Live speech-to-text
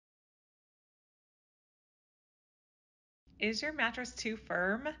Is your mattress too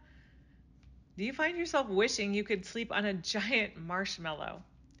firm? Do you find yourself wishing you could sleep on a giant marshmallow?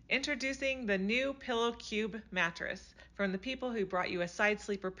 Introducing the new Pillow Cube Mattress. From the people who brought you a side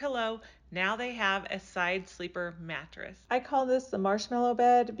sleeper pillow, now they have a side sleeper mattress. I call this the marshmallow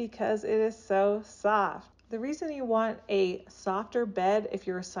bed because it is so soft. The reason you want a softer bed if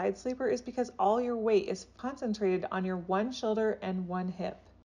you're a side sleeper is because all your weight is concentrated on your one shoulder and one hip.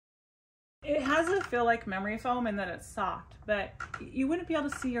 It has a feel like memory foam in that it's soft, but you wouldn't be able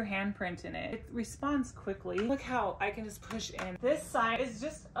to see your handprint in it. It responds quickly. Look how I can just push in. This side is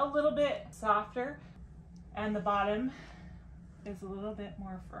just a little bit softer and the bottom is a little bit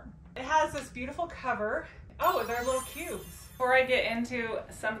more firm. It has this beautiful cover. Oh, they're little cubes. Before I get into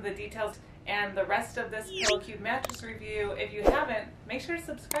some of the details and the rest of this Pillow Cube mattress review, if you haven't, make sure to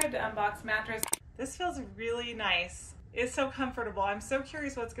subscribe to Unboxed Mattress. This feels really nice. It's so comfortable. I'm so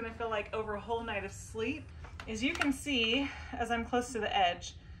curious what it's gonna feel like over a whole night of sleep. As you can see, as I'm close to the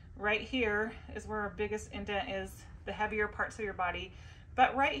edge, right here is where our biggest indent is, the heavier parts of your body.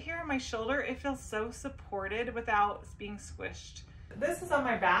 But right here on my shoulder, it feels so supported without being squished. This is on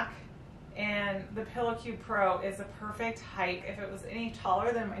my back, and the Pillow Cube Pro is a perfect height. If it was any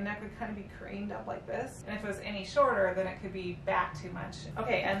taller, then my neck would kind of be craned up like this. And if it was any shorter, then it could be back too much.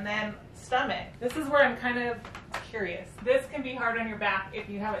 Okay, and then stomach. This is where I'm kind of curious. This can be hard on your back if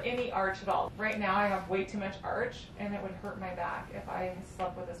you have any arch at all. Right now I have way too much arch and it would hurt my back if I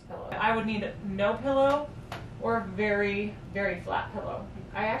slept with this pillow. I would need no pillow or a very, very flat pillow.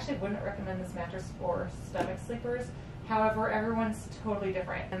 I actually wouldn't recommend this mattress for stomach sleepers. However, everyone's totally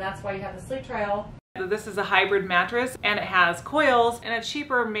different, and that's why you have the sleep trial. This is a hybrid mattress, and it has coils. And a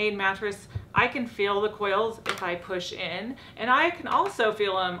cheaper made mattress, I can feel the coils if I push in, and I can also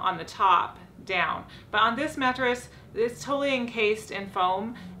feel them on the top down. But on this mattress, it's totally encased in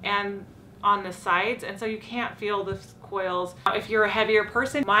foam and on the sides, and so you can't feel the coils. If you're a heavier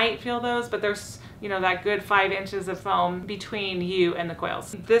person, you might feel those, but there's that good 5 inches of foam between you and the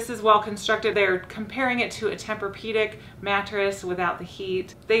coils. This is well constructed. They're comparing it to a Tempurpedic mattress without the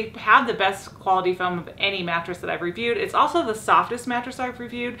heat. They have the best quality foam of any mattress that I've reviewed. It's also the softest mattress I've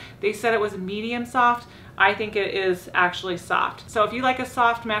reviewed. They said it was medium soft. I think it is actually soft. So if you like a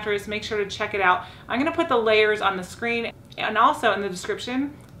soft mattress, make sure to check it out. I'm gonna put the layers on the screen, and also in the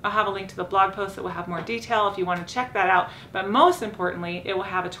description, I'll have a link to the blog post that will have more detail if you want to check that out. But most importantly, it will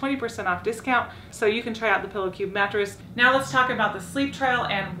have a 20% off discount, so you can try out the Pillow Cube mattress. Now let's talk about the sleep trial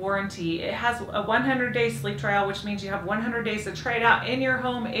and warranty. It has a 100-day sleep trial, which means you have 100 days to try it out in your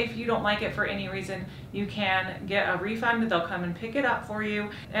home. If you don't like it for any reason, you can get a refund. They'll come and pick it up for you,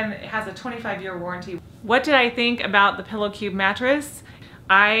 and it has a 25-year warranty. What did I think about the Pillow Cube mattress?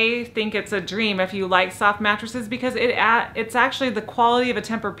 I think it's a dream if you like soft mattresses, because it's actually the quality of a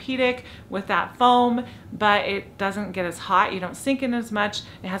Tempurpedic with that foam, but it doesn't get as hot. You don't sink in as much.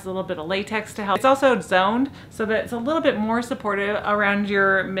 It has a little bit of latex to help. It's also zoned so that it's a little bit more supportive around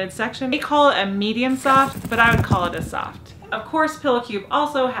your midsection. They call it a medium soft, but I would call it a soft. Of course, Pillow Cube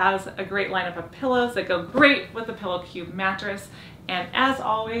also has a great lineup of pillows that go great with the Pillow Cube mattress. And as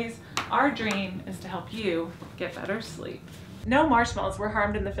always, our dream is to help you get better sleep. No marshmallows were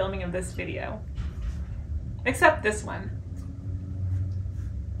harmed in the filming of this video, except this one.